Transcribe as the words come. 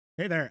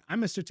Hey there, I'm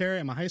Mr. Terry.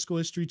 I'm a high school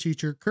history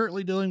teacher,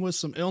 currently dealing with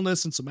some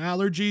illness and some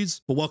allergies,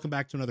 but welcome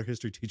back to another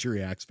History Teacher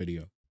Reacts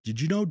video. Did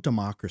you know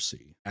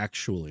democracy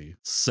actually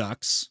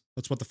sucks?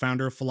 That's what the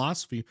founder of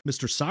philosophy,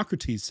 Mr.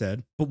 Socrates,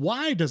 said. But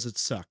why does it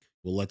suck?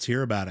 Well, let's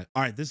hear about it.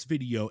 All right, this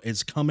video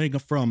is coming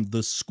from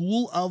the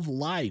School of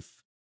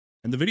Life,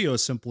 and the video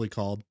is simply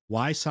called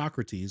Why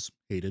Socrates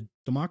Hated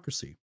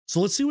Democracy.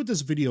 So let's see what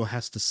this video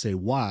has to say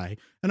why,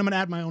 and I'm going to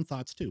add my own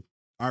thoughts too.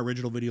 Our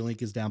original video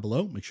link is down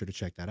below. Make sure to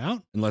check that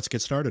out, and let's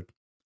get started.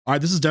 All right,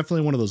 this is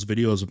definitely one of those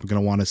videos I'm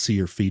going to want to see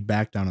your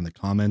feedback down in the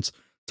comments,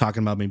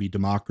 talking about maybe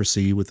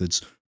democracy with its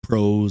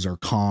pros or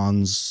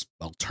cons,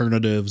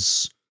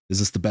 alternatives. Is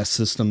this the best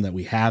system that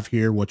we have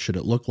here? What should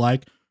it look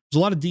like? There's a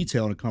lot of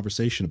detail in a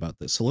conversation about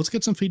this, so let's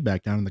get some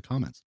feedback down in the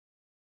comments.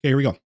 Okay, here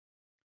we go.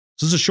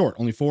 So this is short,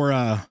 only for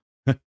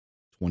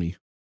 20.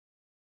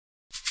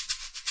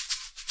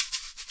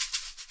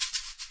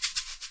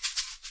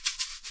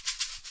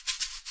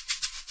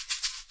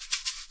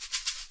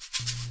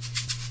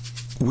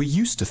 We're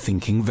used to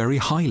thinking very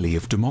highly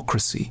of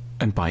democracy,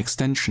 and by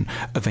extension,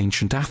 of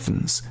ancient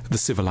Athens, the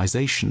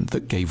civilization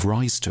that gave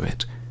rise to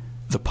it.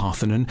 The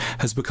Parthenon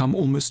has become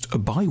almost a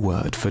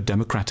byword for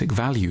democratic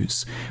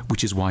values,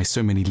 which is why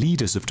so many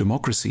leaders of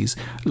democracies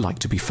like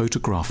to be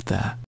photographed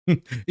there.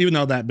 Even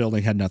though that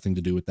building had nothing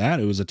to do with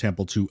that, it was a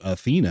temple to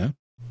Athena.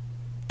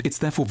 It's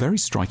therefore very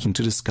striking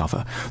to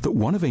discover that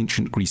one of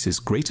ancient Greece's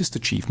greatest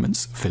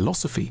achievements,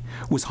 philosophy,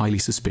 was highly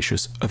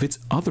suspicious of its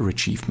other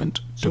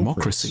achievement,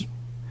 democracy.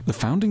 The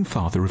founding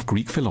father of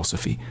Greek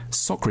philosophy,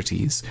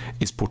 Socrates,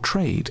 is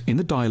portrayed in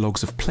the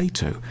dialogues of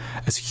Plato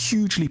as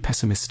hugely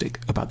pessimistic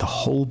about the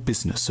whole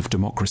business of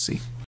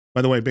democracy.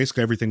 By the way,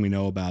 basically everything we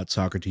know about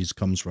Socrates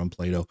comes from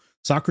Plato.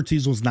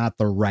 Socrates was not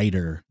the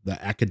writer,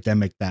 the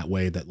academic that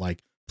way that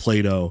like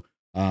Plato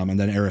and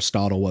then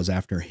Aristotle was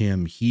after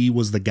him. He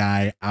was the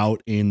guy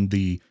out in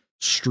the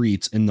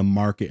streets, in the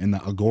market, in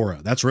the agora.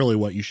 That's really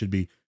what you should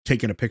be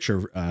taking a picture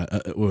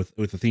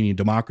with Athenian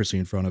democracy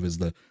in front of, is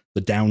the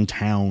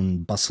downtown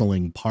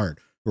bustling part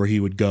where he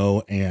would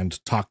go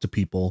and talk to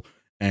people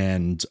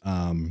and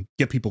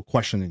get people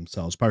questioning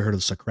themselves. Probably heard of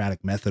the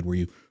Socratic method, where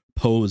you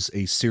pose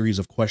a series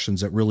of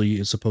questions that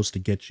really is supposed to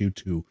get you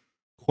to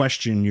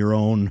question your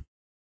own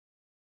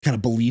kind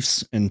of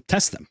beliefs and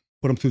test them,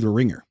 put them through the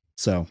ringer.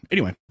 So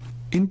anyway.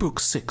 In Book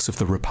 6 of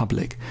the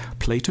Republic,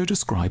 Plato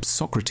describes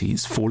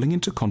Socrates falling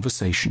into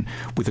conversation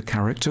with a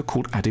character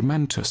called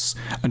Adimantus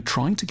and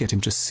trying to get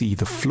him to see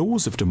the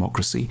flaws of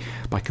democracy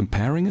by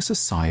comparing a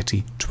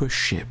society to a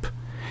ship.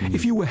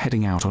 If you were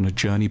heading out on a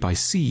journey by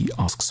sea,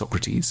 asks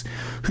Socrates,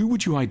 who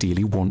would you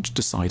ideally want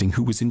deciding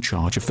who was in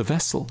charge of the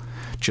vessel?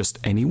 Just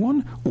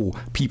anyone, or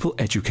people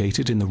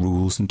educated in the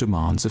rules and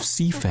demands of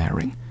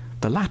seafaring?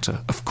 The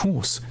latter, of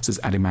course, says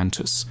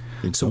Adimantus.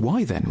 So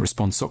why then,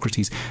 responds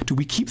Socrates, do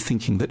we keep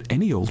thinking that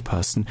any old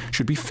person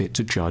should be fit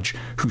to judge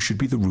who should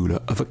be the ruler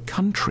of a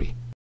country?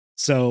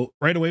 So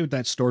right away with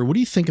that story, what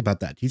do you think about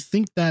that? Do you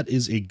think that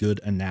is a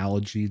good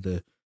analogy,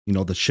 the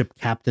ship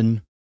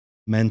captain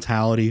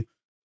mentality?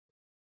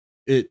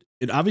 It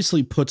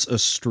obviously puts a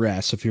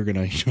stress, if you're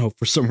going to,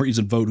 for some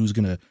reason vote who's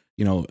going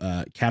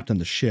to, captain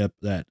the ship,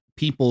 that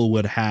people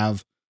would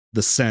have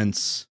the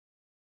sense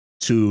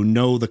to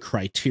know the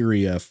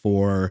criteria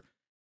for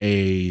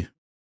a,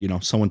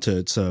 someone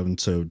to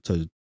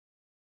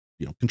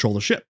control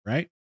the ship,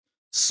 right?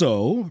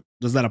 So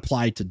does that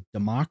apply to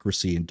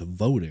democracy and to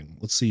voting?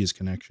 Let's see his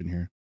connection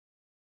here.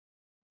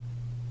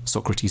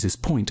 Socrates'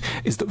 point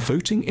is that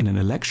voting in an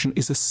election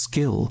is a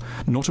skill,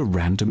 not a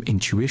random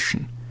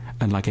intuition.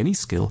 And like any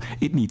skill,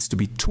 it needs to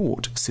be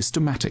taught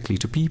systematically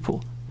to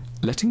people.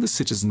 Letting the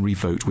citizenry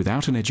vote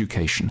without an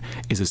education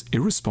is as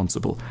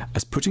irresponsible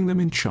as putting them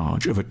in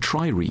charge of a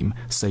trireme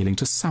sailing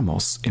to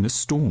Samos in a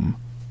storm.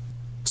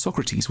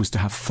 Socrates was to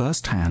have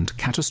first-hand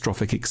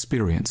catastrophic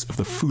experience of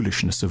the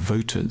foolishness of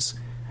voters.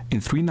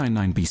 In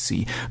 399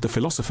 BC, the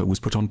philosopher was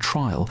put on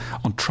trial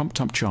on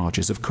trumped-up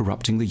charges of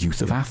corrupting the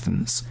youth of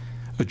Athens.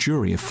 A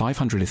jury of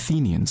 500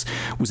 Athenians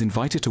was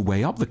invited to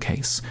weigh up the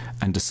case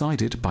and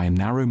decided by a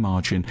narrow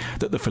margin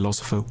that the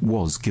philosopher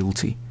was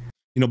guilty.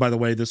 By the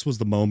way, this was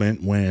the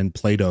moment when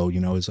Plato,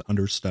 his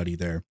understudy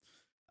there,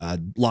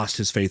 lost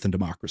his faith in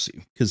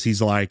democracy, because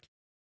he's like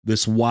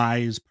this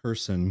wise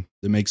person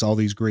that makes all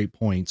these great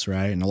points,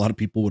 right? And a lot of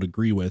people would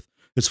agree with,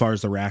 as far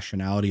as the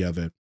rationality of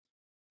it,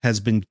 has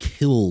been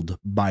killed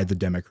by the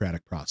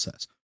democratic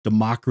process.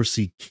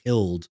 Democracy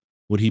killed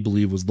what he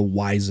believed was the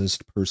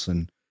wisest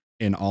person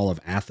in all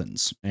of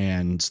Athens.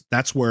 And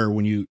that's where,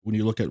 when you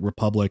look at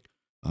Republic,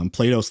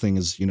 Plato's thing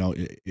is,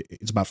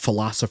 it's about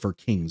philosopher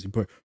kings. He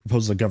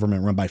proposes a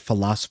government run by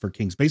philosopher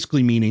kings,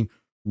 basically meaning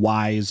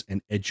wise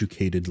and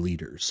educated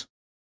leaders,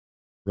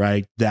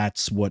 right?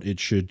 That's what it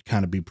should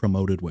kind of be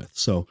promoted with.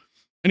 So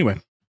anyway.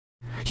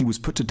 He was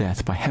put to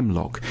death by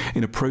hemlock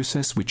in a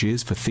process which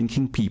is, for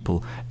thinking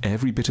people,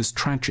 every bit as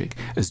tragic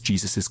as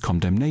Jesus'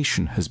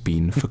 condemnation has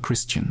been for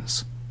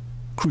Christians.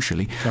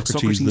 Crucially, Socrates, the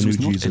Socrates new was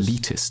not Jesus.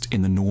 elitist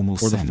in the normal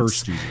Or the sense.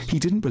 first Jesus. He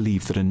didn't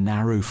believe that a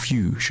narrow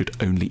few should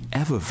only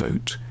ever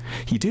vote.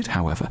 He did,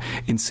 however,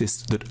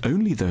 insist that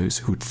only those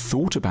who had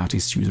thought about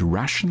issues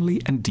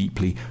rationally and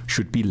deeply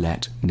should be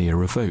let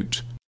near a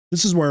vote.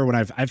 This is where when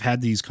I've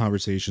had these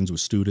conversations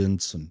with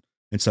students and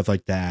stuff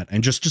like that,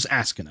 and just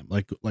asking them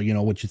like you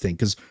know what you think,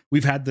 because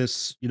we've had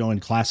this, you know, in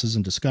classes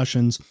and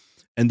discussions,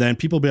 and then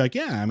people be like,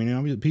 yeah, I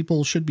mean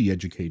people should be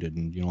educated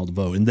and, you know, the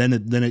vote, and then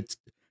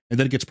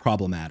it gets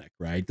problematic,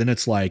 right? Then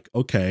it's like,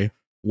 okay,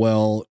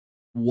 well,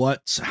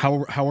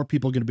 how are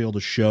people going to be able to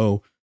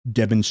show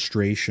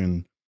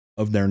demonstration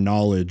of their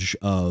knowledge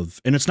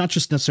of, and it's not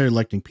just necessarily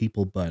electing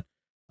people, but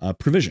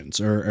provisions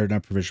or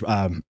not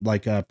provision,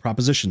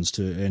 propositions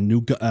to and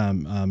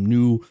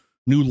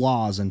new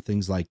laws and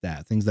things like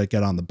that, things that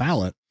get on the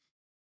ballot,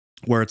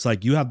 where it's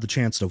like you have the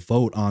chance to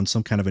vote on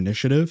some kind of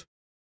initiative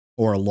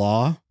or a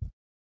law,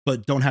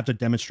 but don't have to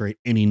demonstrate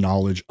any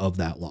knowledge of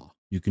that law.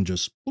 You can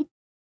just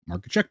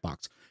mark a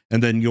checkbox,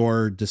 and then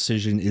your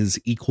decision is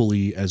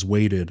equally as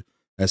weighted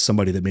as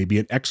somebody that may be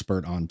an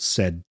expert on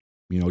said,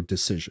 you know,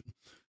 decision.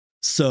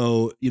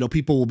 So, you know,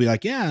 people will be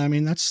like, yeah, I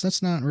mean,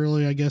 that's not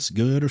really, I guess,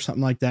 good or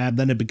something like that.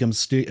 Then it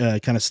becomes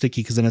kind of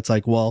sticky, because then it's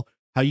like, well,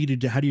 how do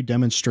you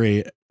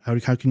demonstrate?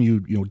 How can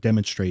you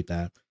demonstrate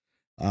that?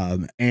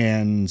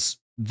 And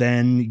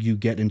then you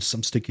get into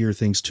some stickier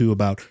things too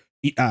about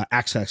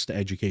access to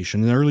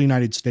education in the early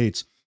United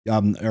States,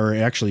 or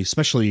actually,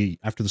 especially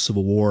after the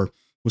Civil War,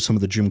 with some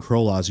of the Jim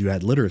Crow laws, you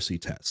had literacy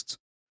tests,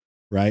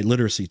 right?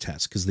 Literacy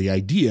tests, because the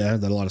idea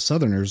that a lot of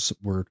Southerners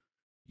were,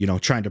 you know,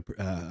 trying to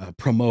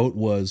promote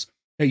was,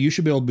 hey, you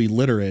should be able to be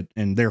literate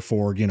and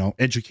therefore, you know,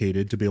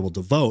 educated to be able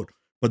to vote.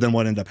 But then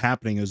what ended up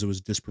happening is it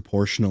was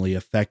disproportionately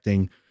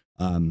affecting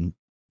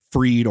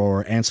freed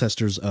or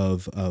ancestors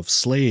of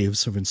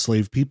slaves, of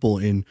enslaved people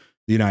in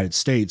the United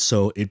States.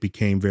 So it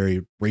became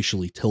very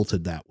racially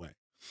tilted that way.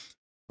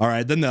 All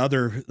right. Then the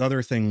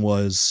other thing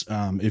was,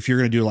 if you're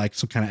going to do like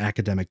some kind of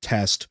academic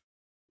test,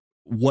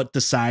 what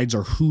decides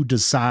or who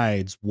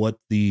decides what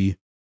the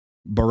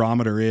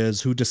barometer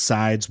is, who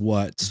decides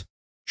what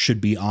should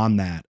be on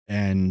that,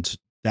 and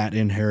that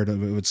inherent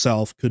of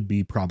itself could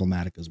be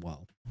problematic as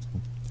well.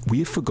 We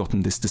have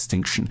forgotten this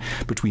distinction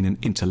between an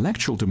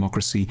intellectual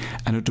democracy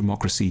and a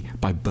democracy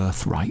by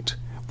birthright.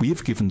 We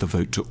have given the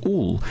vote to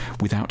all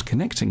without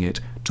connecting it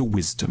to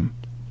wisdom.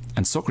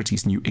 And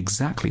Socrates knew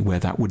exactly where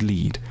that would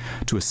lead,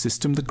 to a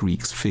system the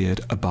Greeks feared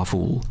above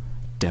all: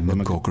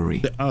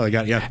 demagoguery. Oh, I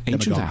got it. Yeah.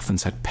 Ancient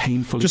Athens had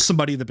painful... Just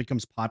somebody that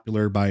becomes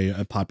popular by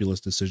a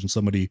populist decision,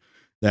 somebody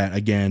that,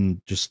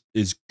 again, just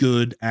is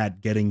good at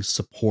getting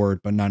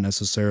support, but not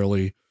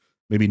necessarily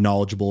maybe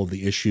knowledgeable of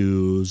the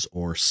issues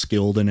or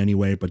skilled in any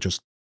way, but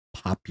just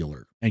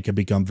popular and can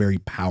become very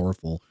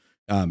powerful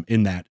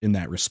in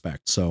that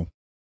respect. So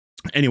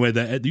anyway,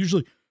 that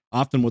usually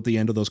often with the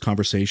end of those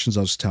conversations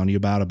I was telling you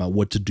about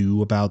what to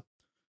do about,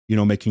 you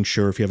know, making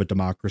sure if you have a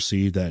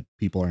democracy that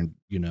people are,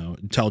 you know,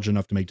 intelligent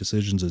enough to make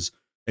decisions, is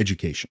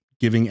education,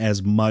 giving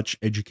as much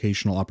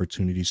educational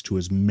opportunities to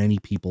as many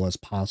people as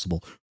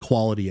possible,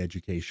 quality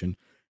education.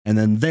 And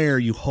then there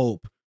you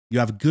hope you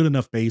have a good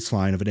enough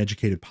baseline of an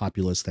educated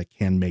populace that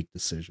can make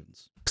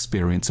decisions.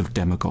 Experience of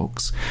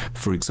demagogues.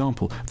 For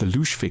example, the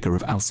louche figure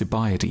of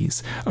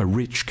Alcibiades, a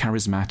rich,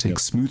 charismatic,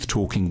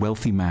 smooth-talking,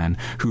 wealthy man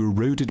who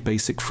eroded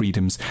basic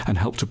freedoms and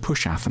helped to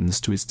push Athens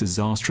to its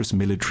disastrous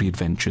military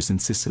adventures in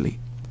Sicily.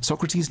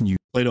 Socrates knew...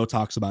 Plato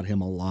talks about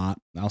him a lot,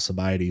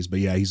 Alcibiades, but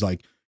yeah, he's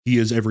like, he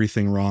is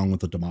everything wrong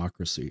with a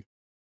democracy,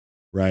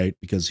 right?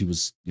 Because he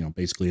was, you know,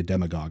 basically a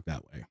demagogue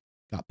that way.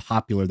 Got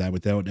popular that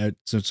without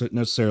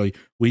necessarily,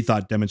 we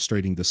thought,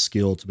 demonstrating the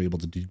skill to be able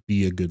to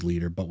be a good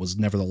leader, but was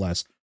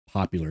nevertheless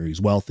popular. He's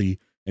wealthy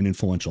and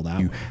influential that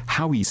way.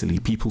 How easily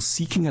people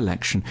seeking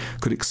election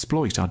could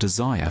exploit our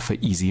desire for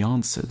easy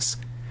answers.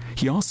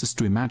 He asked us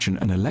to imagine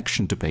an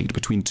election debate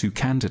between two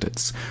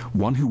candidates,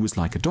 one who was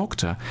like a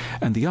doctor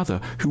and the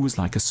other who was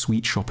like a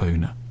sweet shop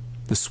owner.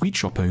 The sweet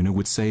shop owner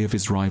would say of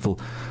his rival,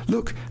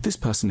 "Look, this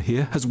person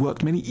here has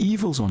worked many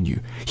evils on you.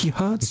 He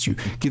hurts you,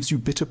 gives you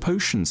bitter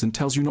potions, and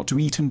tells you not to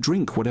eat and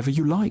drink whatever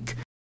you like."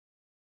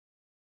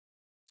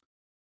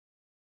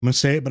 I'm going to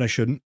say it, but I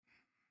shouldn't.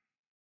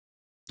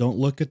 Don't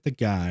look at the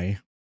guy,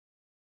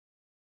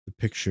 the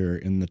picture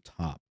in the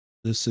top.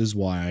 This is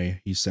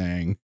why he's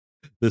saying,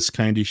 this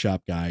candy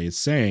shop guy is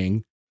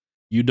saying,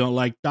 you don't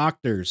like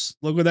doctors.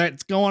 Look what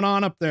that's going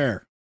on up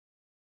there.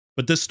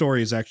 But this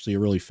story is actually a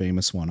really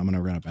famous one. I'm going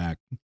to run it back.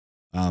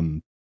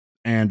 And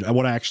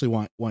what I actually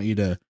want you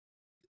to,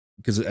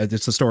 because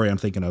it's the story I'm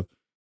thinking of,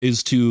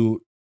 is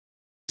to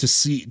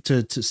see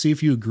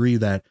if you agree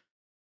that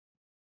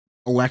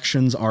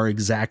elections are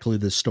exactly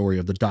the story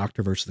of the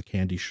doctor versus the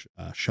candy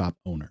shop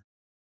owner.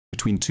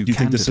 between two Do you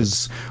think this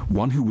candidates,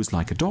 one who was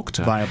like a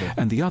doctor viable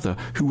and the other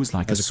who was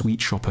like a sweet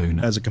shop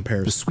owner. as a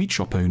comparison? The sweet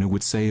shop owner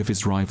would say of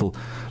his rival,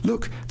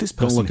 "Look, this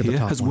person here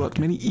has worked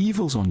many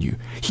evils on you.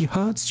 He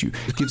hurts you,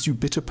 gives you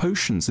bitter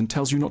potions, and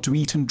tells you not to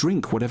eat and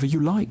drink whatever you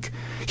like.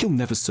 He'll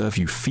never serve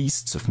you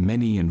feasts of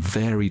many and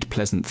varied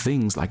pleasant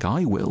things like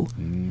I will."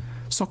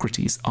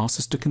 Socrates asks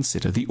us to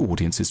consider the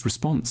audience's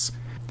response.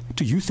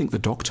 Do you think the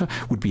doctor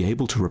would be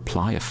able to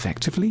reply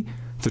effectively?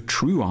 The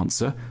true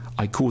answer,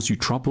 "I cause you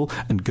trouble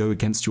and go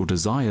against your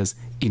desires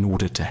in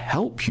order to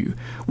help you,"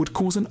 would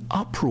cause an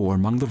uproar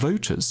among the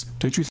voters,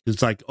 don't you think?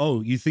 It's like,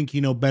 oh, you think you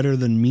know better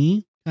than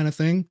me kind of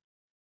thing?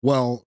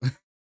 Well,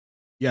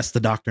 yes, the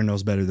doctor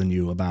knows better than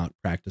you about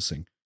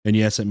practicing. And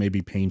yes, it may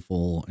be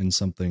painful and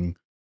something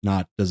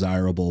not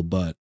desirable,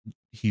 but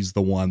he's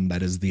the one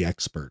that is the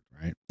expert,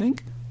 right?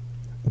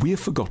 We have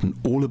forgotten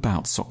all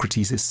about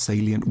Socrates'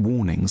 salient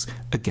warnings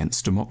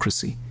against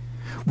democracy.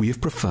 We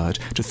have preferred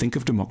to think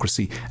of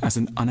democracy as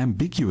an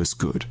unambiguous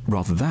good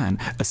rather than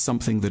as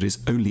something that is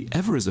only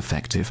ever as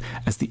effective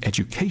as the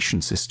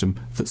education system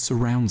that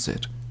surrounds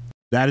it.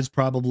 That is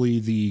probably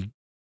the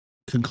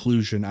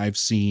conclusion I've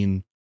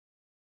seen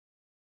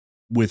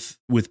with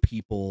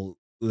people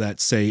that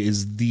say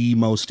is the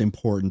most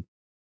important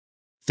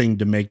thing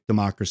to make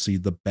democracy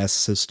the best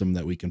system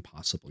that we can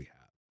possibly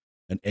have,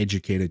 an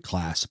educated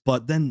class.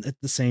 But then at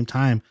the same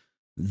time,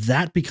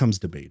 that becomes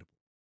debatable,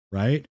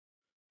 right?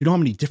 You know how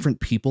many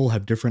different people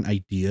have different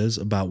ideas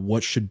about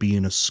what should be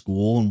in a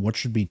school and what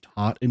should be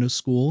taught in a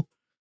school?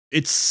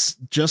 It's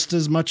just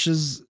as much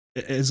as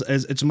it's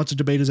as much a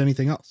debate as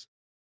anything else.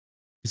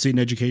 You see it in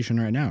education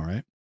right now,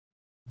 right?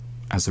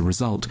 As a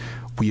result,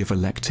 we have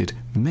elected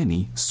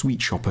many sweet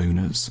shop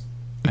owners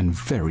and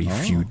very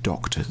few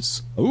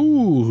doctors.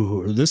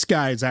 Ooh, this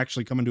guy is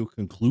actually coming to a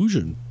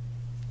conclusion,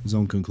 his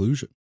own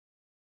conclusion.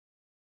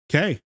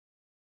 Okay.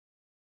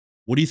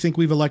 What do you think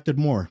we've elected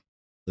more,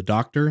 the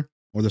doctor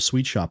or the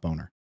sweet shop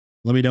owner?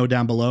 Let me know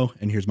down below,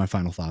 and here's my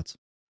final thoughts.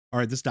 All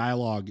right, this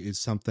dialogue is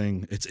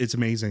something, it's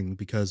amazing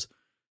because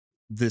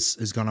this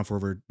has gone on for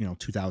over,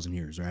 2,000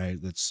 years, right?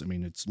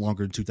 It's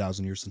longer than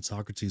 2,000 years since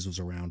Socrates was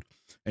around.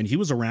 And he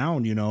was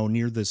around,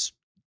 near this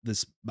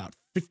about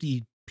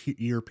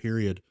 50-year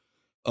period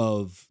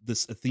of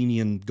this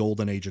Athenian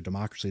golden age of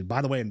democracy. And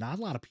by the way, not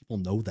a lot of people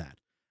know that.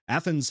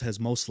 Athens has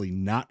mostly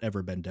not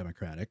ever been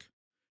democratic.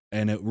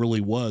 And it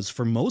really was,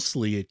 for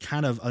mostly, it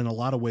kind of, in a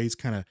lot of ways,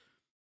 kind of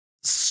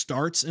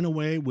starts in a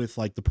way with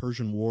like the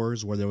Persian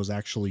Wars, where there was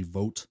actually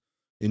vote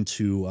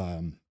into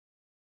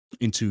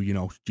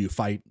do you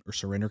fight or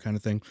surrender kind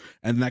of thing.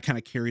 And that kind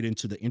of carried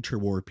into the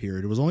interwar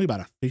period. It was only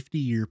about a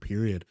 50-year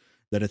period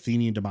that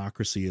Athenian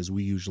democracy, as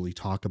we usually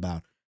talk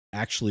about,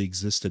 actually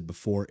existed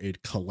before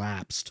it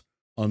collapsed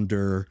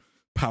under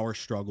power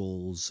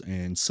struggles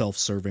and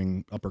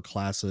self-serving upper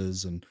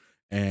classes and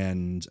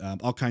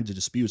all kinds of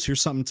disputes.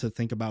 Here's something to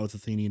think about with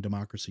Athenian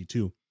democracy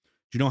too.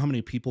 Do you know how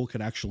many people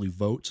could actually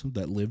vote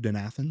that lived in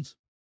Athens?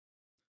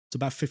 It's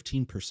about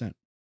 15%.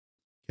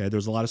 Okay,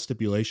 there's a lot of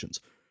stipulations.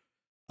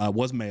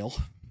 Was male.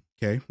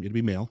 Okay, you had to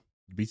be male.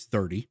 You'd be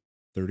 30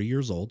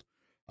 years old.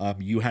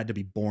 You had to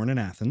be born in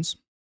Athens.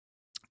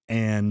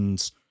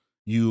 And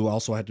you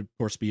also had to, of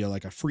course, be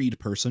like a freed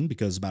person,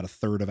 because about a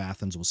third of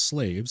Athens was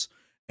slaves.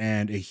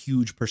 And a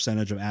huge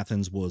percentage of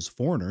Athens was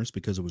foreigners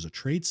because it was a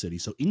trade city.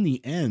 So in the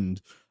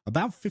end,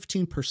 about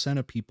 15%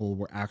 of people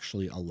were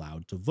actually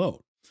allowed to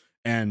vote.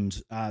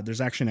 And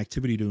there's actually an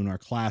activity to do in our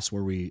class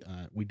where we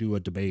do a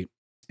debate,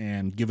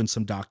 and given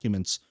some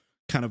documents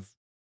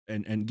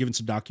and given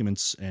some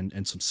documents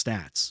and some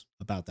stats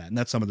about that. And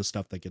that's some of the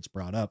stuff that gets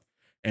brought up.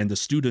 And the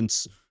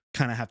students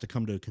kind of have to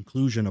come to a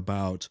conclusion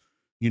about,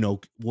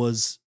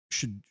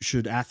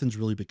 should Athens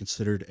really be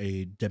considered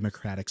a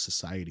democratic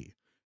society?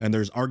 And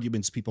there's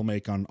arguments people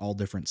make on all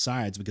different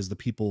sides, because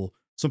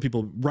some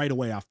people right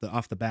away off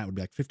the bat would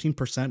be like,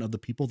 15% of the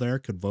people there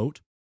could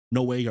vote.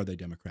 No way are they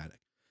democratic.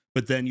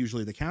 But then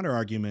usually the counter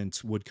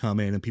argument would come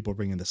in, and people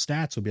bring in the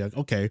stats would be like,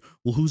 okay,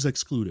 well, who's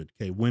excluded?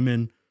 Okay,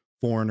 women,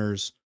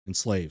 foreigners, and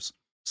slaves.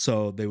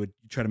 So they would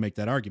try to make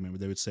that argument where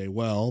they would say,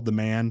 well, the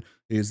man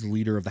is the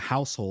leader of the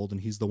household, and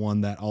he's the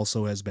one that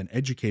also has been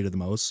educated the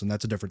most. And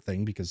that's a different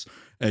thing, because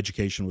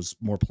education was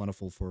more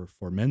plentiful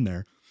for men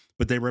there.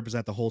 But they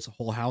represent the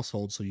whole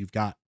household. So you've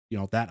got,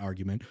 that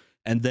argument.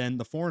 And then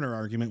the foreigner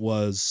argument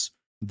was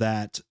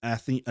that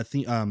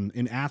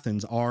in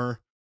Athens are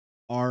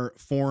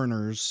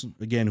foreigners,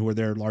 again, who are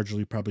there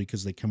largely probably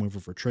because they come over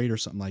for trade or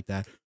something like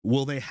that.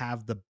 Will they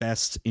have the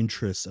best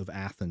interests of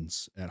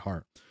Athens at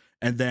heart?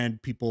 And then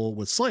people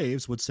with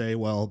slaves would say,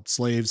 well,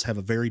 slaves have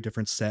a very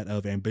different set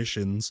of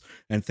ambitions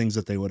and things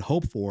that they would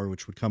hope for,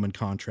 which would come in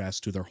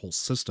contrast to their whole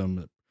system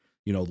that,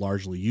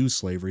 largely use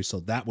slavery. So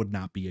that would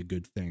not be a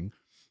good thing.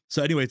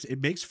 So anyways, it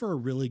makes for a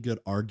really good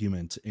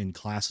argument in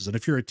classes. And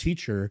if you're a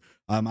teacher,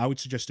 I would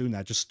suggest doing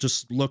that.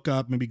 Just look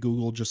up, maybe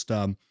Google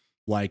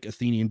like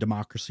Athenian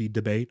democracy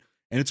debate.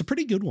 And it's a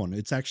pretty good one.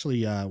 It's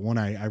actually one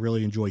I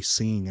really enjoy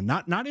seeing, and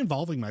not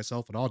involving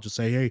myself at all. Just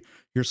say, hey,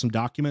 here's some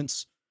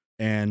documents,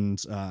 and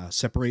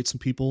separate some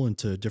people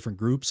into different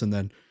groups, and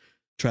then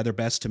try their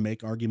best to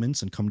make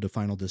arguments and come to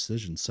final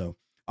decisions. So,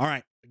 all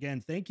right.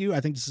 Again, thank you.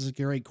 I think this is a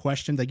great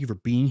question. Thank you for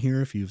being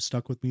here. If you've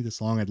stuck with me this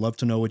long, I'd love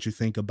to know what you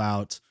think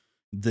about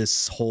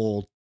this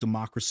whole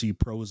democracy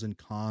pros and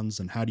cons,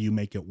 and how do you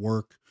make it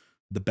work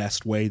the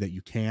best way that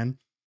you can.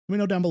 Let me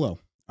know down below.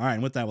 All right.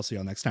 And with that, we'll see you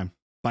all next time.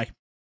 Bye.